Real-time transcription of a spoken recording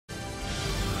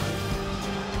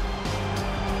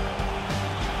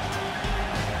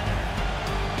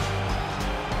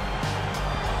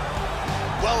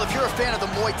Well, if you're a fan of the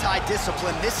Muay Thai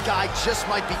discipline, this guy just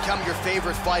might become your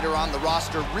favorite fighter on the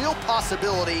roster. Real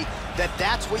possibility that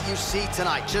that's what you see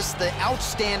tonight. Just the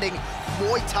outstanding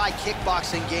Muay Thai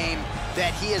kickboxing game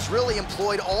that he has really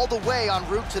employed all the way en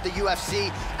route to the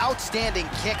UFC. Outstanding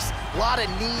kicks, a lot of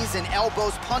knees and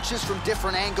elbows, punches from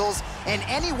different angles, and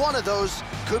any one of those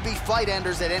could be fight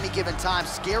enders at any given time.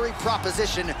 Scary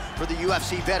proposition for the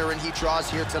UFC veteran he draws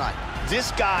here tonight.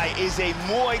 This guy is a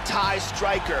Muay Thai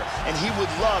striker, and he would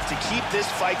love to keep this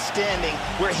fight standing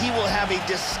where he will have a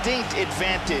distinct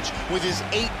advantage with his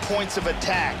 8 points of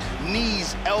attack: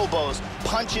 knees, elbows,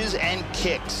 punches, and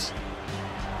kicks.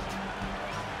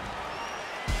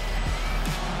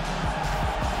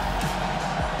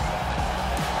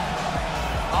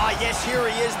 Yes, here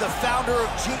he is, the founder of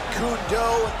Jeet Kune,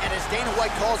 and as Dana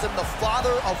White calls him, the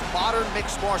father of modern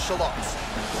mixed martial arts.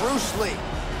 Bruce Lee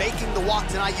making the walk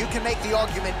tonight. You can make the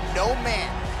argument no man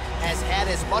has had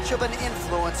as much of an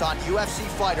influence on UFC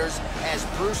fighters as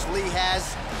Bruce Lee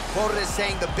has. Quoted as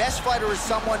saying, the best fighter is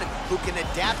someone who can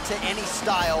adapt to any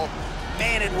style.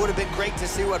 Man, it would have been great to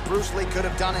see what Bruce Lee could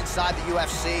have done inside the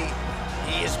UFC.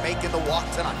 He is making the walk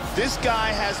tonight. This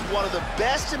guy has one of the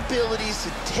best abilities to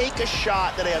take a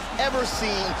shot that I have ever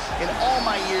seen in all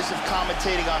my years of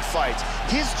commentating on fights.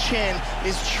 His chin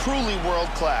is truly world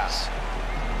class.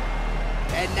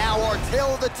 And now our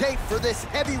tale of the tape for this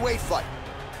heavyweight fight.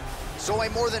 So a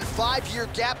more than 5-year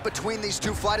gap between these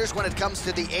two fighters when it comes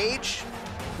to the age,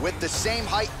 with the same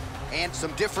height and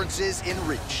some differences in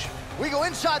reach. We go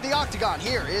inside the octagon.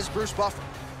 Here is Bruce Buffer.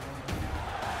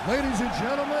 Ladies and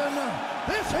gentlemen,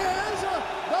 this is the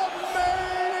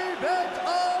main event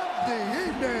of the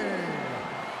evening.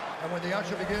 And when the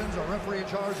action begins, our referee in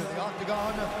charge of the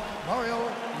octagon,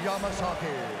 Mario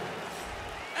Yamasaki.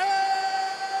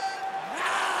 And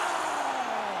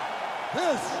now,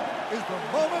 this is the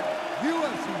moment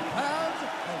UFC fans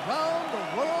around the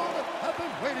world have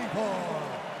been waiting for.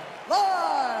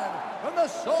 Live from the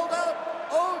sold-out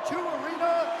O2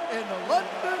 Arena in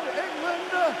London,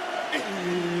 England, it's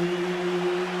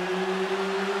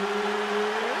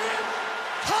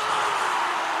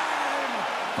time!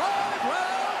 5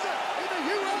 rounds in the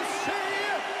UFC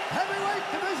heavyweight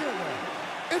division.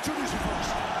 Introducing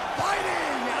first,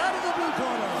 fighting out of the blue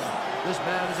corner. This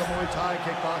man is a Muay Thai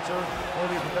kickboxer,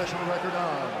 holding a professional record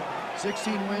of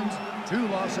 16 wins, 2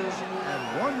 losses,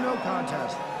 and 1 no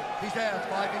contest. He stands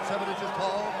 5 feet 7 inches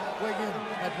tall, weighing in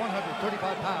at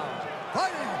 135 pounds.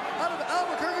 Fighting out of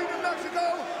Albuquerque, New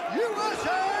Mexico,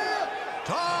 USA,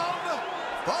 Tom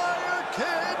Fire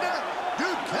Kid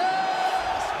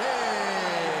Duquesnoy.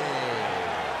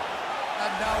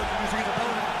 And now introducing his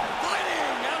opponent,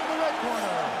 fighting out of the red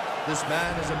corner. This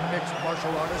man is a mixed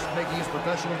martial artist making his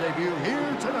professional debut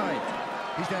here tonight.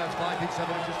 He stands 5 feet 7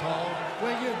 inches tall,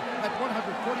 weighing in at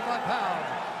 145 pounds.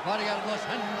 Fighting out of Los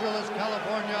Angeles,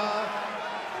 California,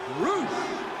 Bruce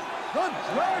the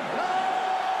Dragon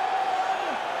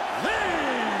Lee!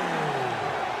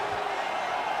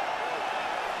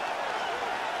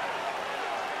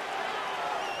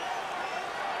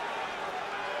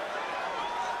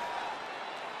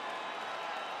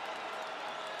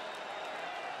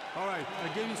 All right, I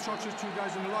gave instructions to you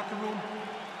guys in the locker room.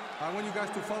 I want you guys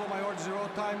to follow my orders at all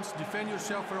times, defend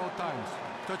yourself at all times.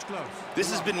 Touch gloves. This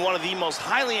has been one of the most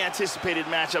highly anticipated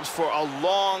matchups for a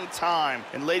long time.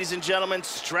 And ladies and gentlemen,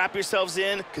 strap yourselves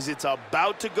in, because it's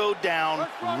about to go down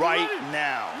right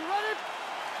now.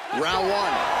 Round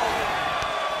 1.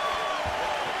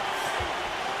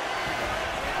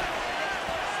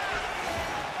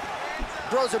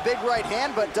 Throws a big right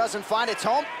hand, but doesn't find its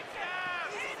home.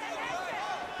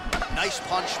 Nice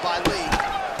punch by Lee.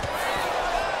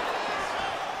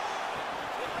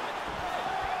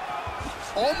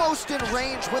 Almost in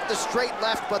range with the straight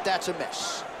left, but that's a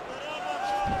miss.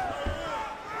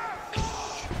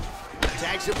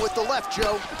 Tags him with the left,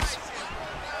 Joe.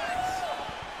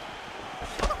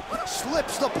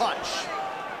 Slips the punch.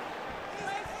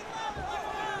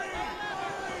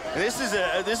 And this is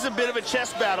a bit of a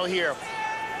chess battle here.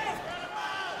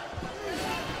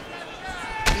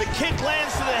 And the kick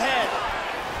lands to the head.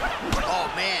 Oh,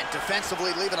 man,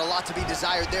 defensively leaving a lot to be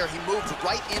desired there. He moved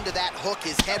right into that hook.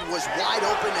 His head was wide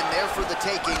open and there for the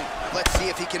taking. Let's see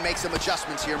if he can make some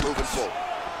adjustments here moving forward.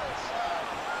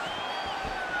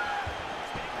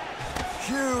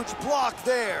 Huge block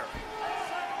there.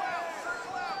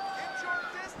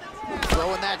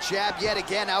 Throwing that jab yet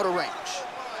again out of range.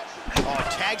 Oh,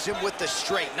 tags him with the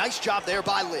straight. Nice job there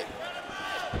by Lee.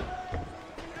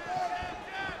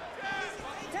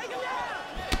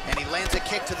 And he lands a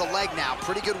kick to the leg now.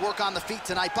 Pretty good work on the feet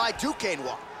tonight by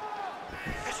Duquesnoy.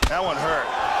 That one hurt.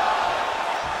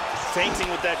 Fainting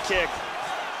with that kick.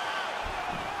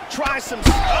 Try some... Oh,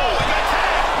 he got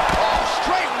tagged! Oh,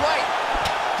 straight right.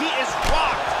 He is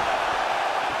rocked.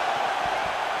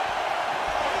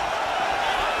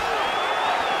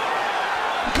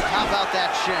 How about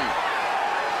that shin?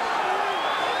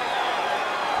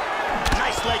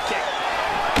 Nice leg kick.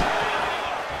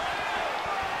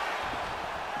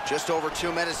 Just over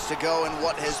 2 minutes to go in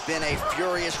what has been a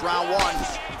furious round one.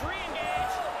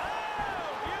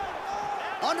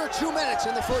 Under 2 minutes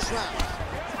in the first round.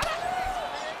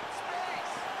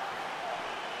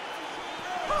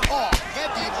 Oh,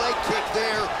 heavy leg kick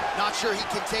there. Not sure he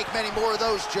can take many more of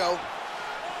those, Joe.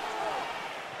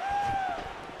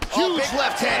 Huge big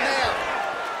left hand there.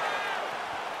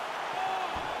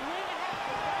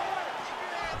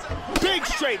 Big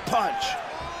straight punch.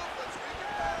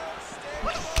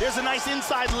 There's a nice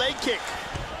inside leg kick.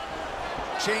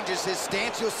 Changes his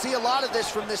stance. You'll see a lot of this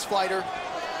from this fighter.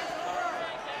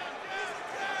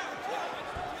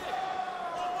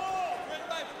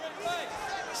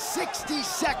 "60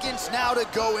 seconds now to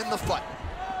go in the fight."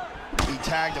 He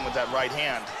tagged him with that right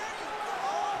hand.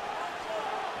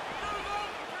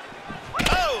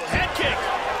 Oh, head kick.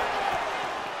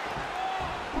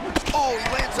 Oh, he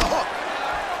lands a hook.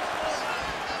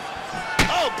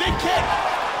 Oh, big kick.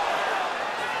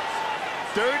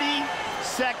 30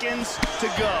 seconds to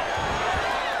go.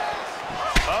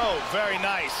 Oh, very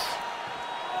nice.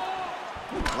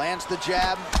 Lands the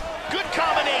jab. Good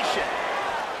combination.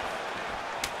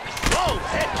 Oh,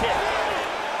 head kick.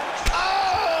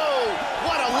 Oh,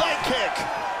 what a leg kick.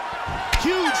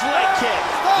 Huge leg kick.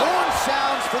 Horn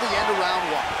sounds for the end of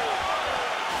round one.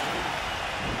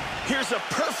 Here's a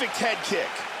perfect head kick.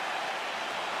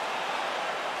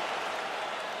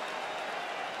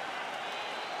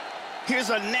 Here's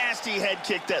a nasty head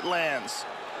kick that lands.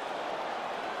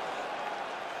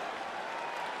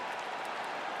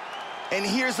 And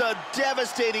here's a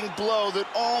devastating blow that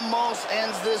almost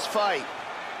ends this fight.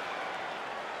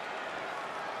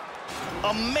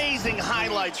 Amazing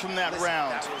highlights from that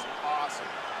round. That was awesome.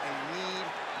 And we need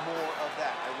more of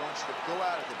that. I want you to go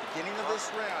out at the beginning of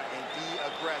this round and be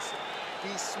aggressive.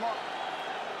 Be smart.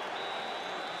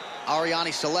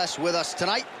 Ariane Celeste with us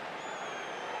tonight.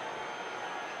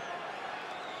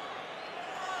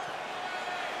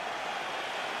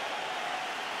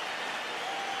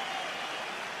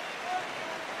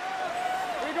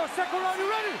 Here we go, second round, you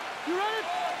ready? You ready?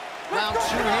 Round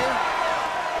two here.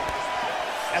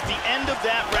 At the end of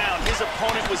that round, his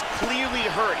opponent was clearly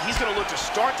hurt. He's going to look to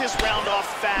start this round off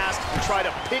fast and try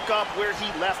to pick up where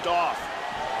he left off.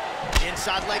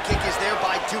 Inside leg kick is there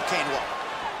by Duquesnoy.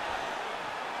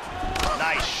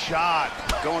 Nice shot.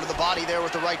 Going to the body there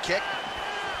with the right kick.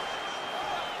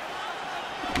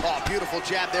 Oh, beautiful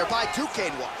jab there by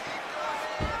Duquesnoy.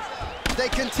 They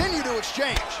continue to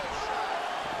exchange.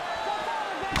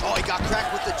 Oh, he got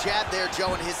cracked with the jab there,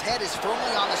 Joe, and his head is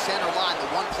firmly on the center line, the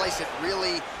one place it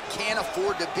really can't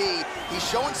afford to be. He's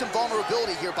showing some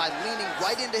vulnerability here by leaning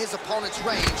right into his opponent's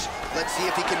range. Let's see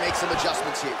if he can make some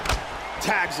adjustments here.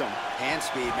 Tags him. Hand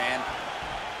speed, man.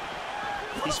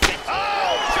 He's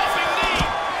oh, jumping knee.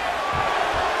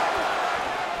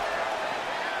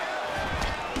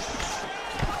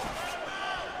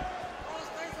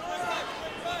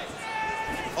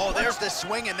 Oh, there's the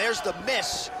swing and there's the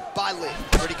miss by Lee.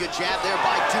 Pretty good jab there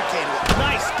by Duquesnoy.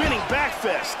 Nice spinning back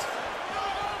fist.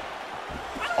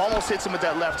 Almost hits him with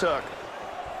that left hook.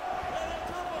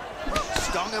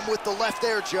 Stung him with the left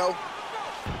there, Joe.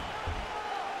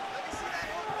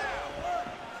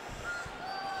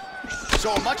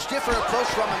 So a much different approach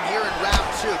from him here in round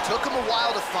two. Took him a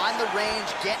while to find the range,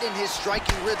 get in his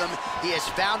striking rhythm. He has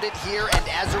found it here, and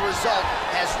as a result,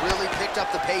 has really picked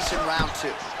up the pace in round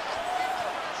two.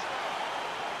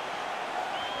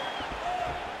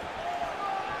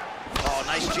 Oh,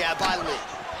 nice jab by Lee.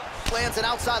 Lands an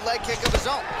outside leg kick of his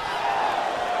own.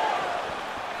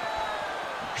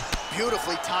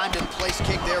 Beautifully timed and placed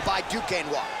kick there by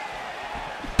Duquesnoy.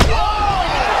 Oh!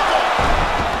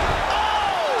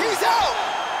 He's out!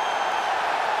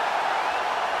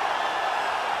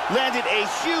 Landed a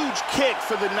huge kick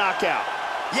for the knockout.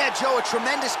 Yeah, Joe, a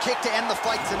tremendous kick to end the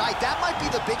fight tonight. That might be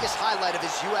the biggest highlight of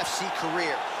his UFC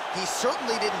career. He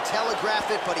certainly didn't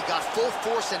telegraph it, but he got full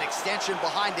force and extension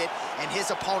behind it, and his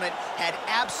opponent had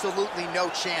absolutely no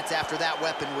chance after that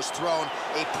weapon was thrown.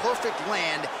 A perfect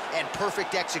land and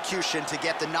perfect execution to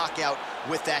get the knockout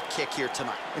with that kick here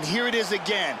tonight. And here it is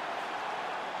again.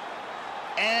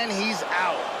 And he's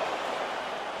out.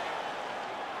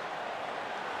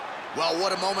 Well,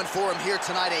 what a moment for him here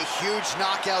tonight. A huge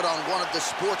knockout on one of the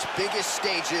sport's biggest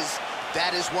stages.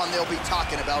 That is one they'll be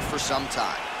talking about for some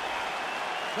time.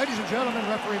 Ladies and gentlemen,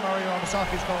 referee Mario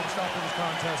Masahiko is calling the stop of this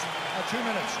contest at 2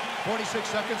 minutes, 46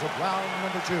 seconds of round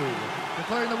number 2.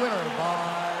 Declaring the winner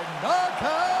by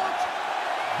knockout,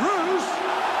 Bruce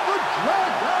the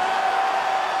Dragon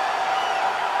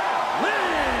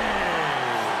Lee!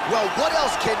 Well, what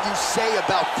else can you say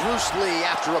about Bruce Lee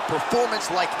after a performance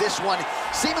like this one?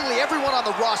 Seemingly everyone on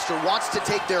the roster wants to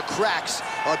take their cracks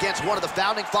against one of the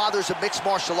founding fathers of mixed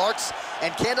martial arts,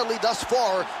 and candidly, thus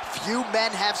far, few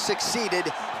men have succeeded.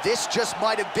 This just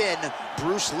might have been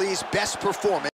Bruce Lee's best performance.